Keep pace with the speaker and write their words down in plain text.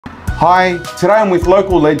Hi, today I'm with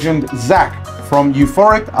local legend Zach from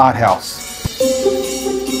Euphoric Arthaus.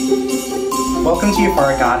 Welcome to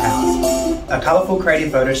Euphoric Arthaus, a colourful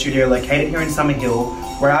creative photo studio located here in Summer Hill,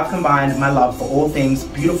 where I've combined my love for all things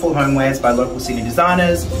beautiful homewares by local Sydney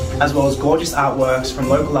designers, as well as gorgeous artworks from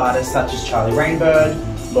local artists such as Charlie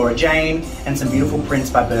Rainbird, Laura Jane, and some beautiful prints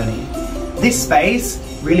by Bernie. This space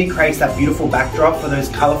really creates that beautiful backdrop for those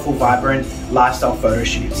colourful, vibrant lifestyle photo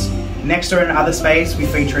shoots. Next door in another space, we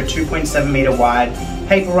feature a 2.7 metre wide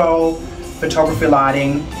paper roll, photography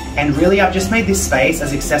lighting, and really I've just made this space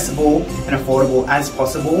as accessible and affordable as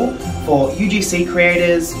possible for UGC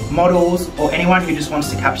creators, models, or anyone who just wants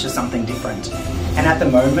to capture something different. And at the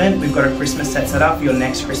moment, we've got a Christmas set up for your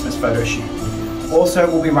next Christmas photo shoot. Also,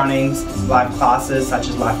 we'll be running live classes such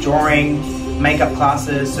as live drawing, makeup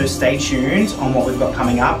classes, so stay tuned on what we've got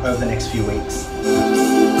coming up over the next few weeks.